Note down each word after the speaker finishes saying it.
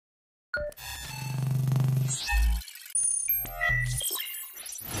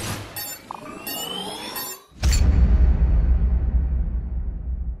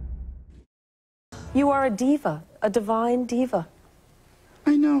You are a diva, a divine diva.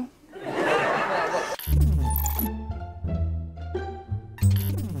 I know.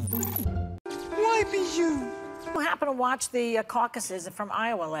 Why be you? I happened to watch the caucuses from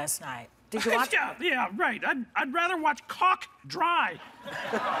Iowa last night. Did you watch? Yeah, right. I'd rather watch cock dry.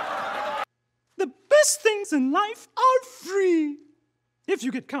 The best things in life are free. If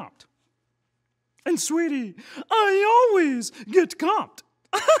you get comped. And sweetie, I always get comped.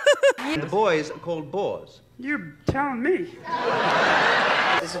 The boys are called boars. You're telling me.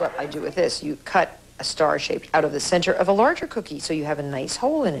 This is what I do with this. You cut a star shape out of the center of a larger cookie so you have a nice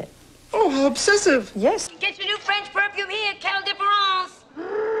hole in it. Oh, how obsessive. Yes. Get your new French perfume here, Quelle Difference.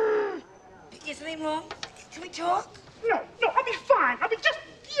 Is something wrong? Can we talk? No, I'll be fine. I'll be just,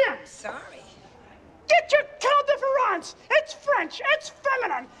 Sorry. Get your Quelle Difference. It's French. It's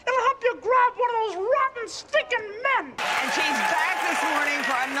feminine. It'll help you grab one of those rotten, stinking men. And she's back this morning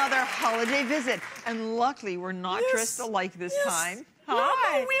for another holiday visit. And luckily, we're not dressed alike this time. No, we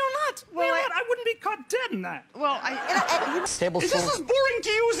are not. Well, we are not. I wouldn't be caught dead in that. Well, Table's Is this as boring to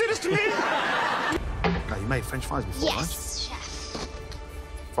you as it is to me? Okay, you made French fries before, Yes, chef.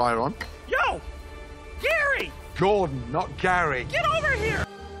 Fire on. Yo, Gary, Gordon, not Gary. get over here.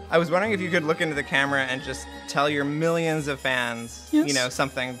 I was wondering if you could look into the camera and just tell your millions of fans, you know,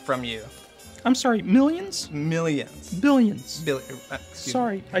 something from you. I'm sorry, millions? Millions. Billions. Excuse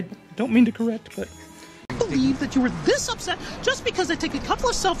Sorry, I don't mean to correct, but... I believe that you were this upset just because I take a couple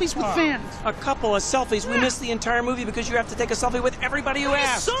of selfies with fans. A couple of selfies? We missed the entire movie because you have to take a selfie with everybody who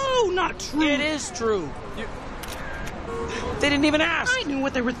asks. So not true. It is true. They didn't even ask. I knew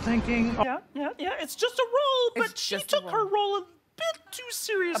what they were thinking. Yeah, it's just a role, but It's she just a took her role a bit too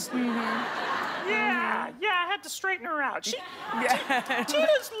seriously. Yeah, I had to straighten her out.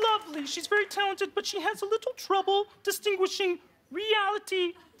 Tina's lovely. She's very talented, but she has a little trouble distinguishing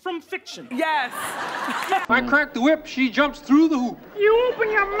reality from fiction. yes. I crack the whip, she jumps through the hoop. You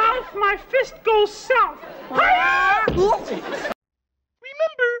open your mouth, my fist goes south. Remember,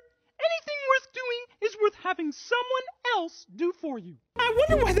 anything worth doing is worth having someone else do for you. I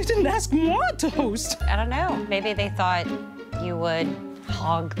wonder why they didn't ask Maud to host. I don't know. Maybe they thought you would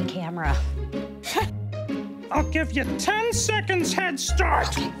hog the camera. I'll give you 10 seconds head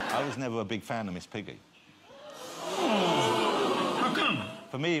start. I was never a big fan of Miss Piggy. How come?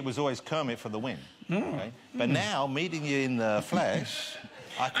 For me, it was always Kermit for the win. Okay? But now, meeting you in the flesh,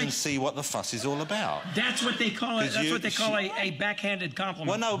 I can see what the fuss is all about. That's what they call it. That's what they call a backhanded compliment.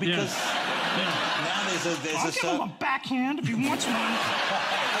 Well, no, because now there's I'll give him a backhand if he wants one.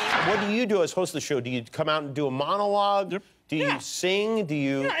 What do you do as host of the show? Do you come out and do a monologue? Yep. Do you sing? Do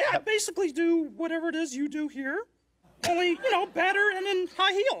you... Yeah, I basically do whatever it is you do here. Only, you know, better and in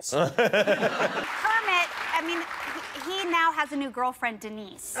high heels. Kermit, I mean, he now has a new girlfriend,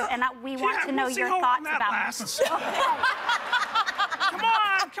 Denise, and we want to know your thoughts about it.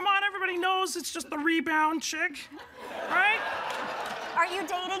 Come on, everybody knows it's just the rebound chick, right? Are you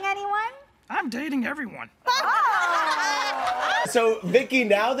dating anyone? I'm dating everyone. So, Vicky,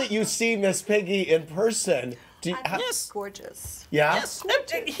 now that you see Miss Piggy in person, do you... Yes. Gorgeous. Yeah? Yes.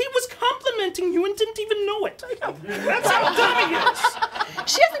 He was complimenting you and didn't even know it. That's how dumb he is.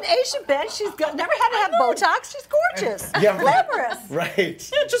 She has an Asian bed. She's never had to have Botox. She's gorgeous. Yeah, Glamorous.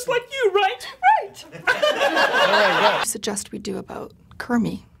 Right. Yeah, just like you, right? Right. I Suggest we do about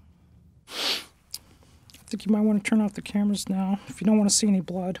Kermie. I think you might want to turn off the cameras now if you don't want to see any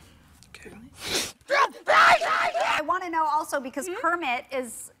blood. Okay. I want to know also because Kermit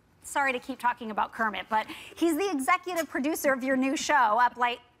is, sorry to keep talking about Kermit, but he's the executive producer of your new show, Up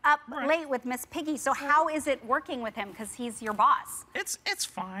Late with Miss Piggy. So how is it working with him? Because he's your boss. It's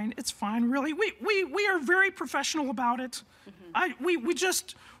fine. It's fine, really. We are very professional about it. We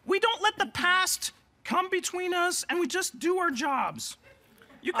don't let the past come between us, and we just do our jobs.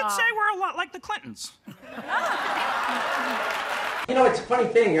 You could say we're a lot like the Clintons. You know, it's a funny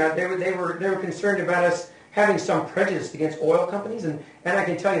thing. They were concerned about us having some prejudice against oil companies, and I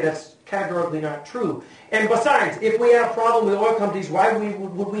can tell you that's categorically not true. And besides, if we had a problem with oil companies, why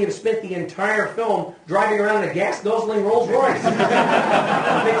would we have spent the entire film driving around in a gas-guzzling Rolls Royce? He's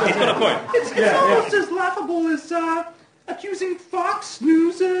got a point. It's almost as laughable as accusing Fox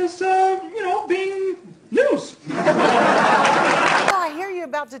News as, you know, being news. Oh, I hear you're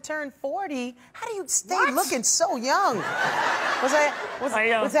about to turn 40. How do you stay looking so young? Was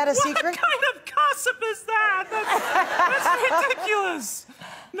that a secret? What kind of gossip is that? That's ridiculous.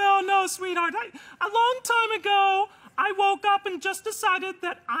 No, sweetheart. A long time ago, I woke up and just decided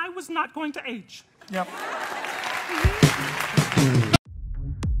that I was not going to age. Yep.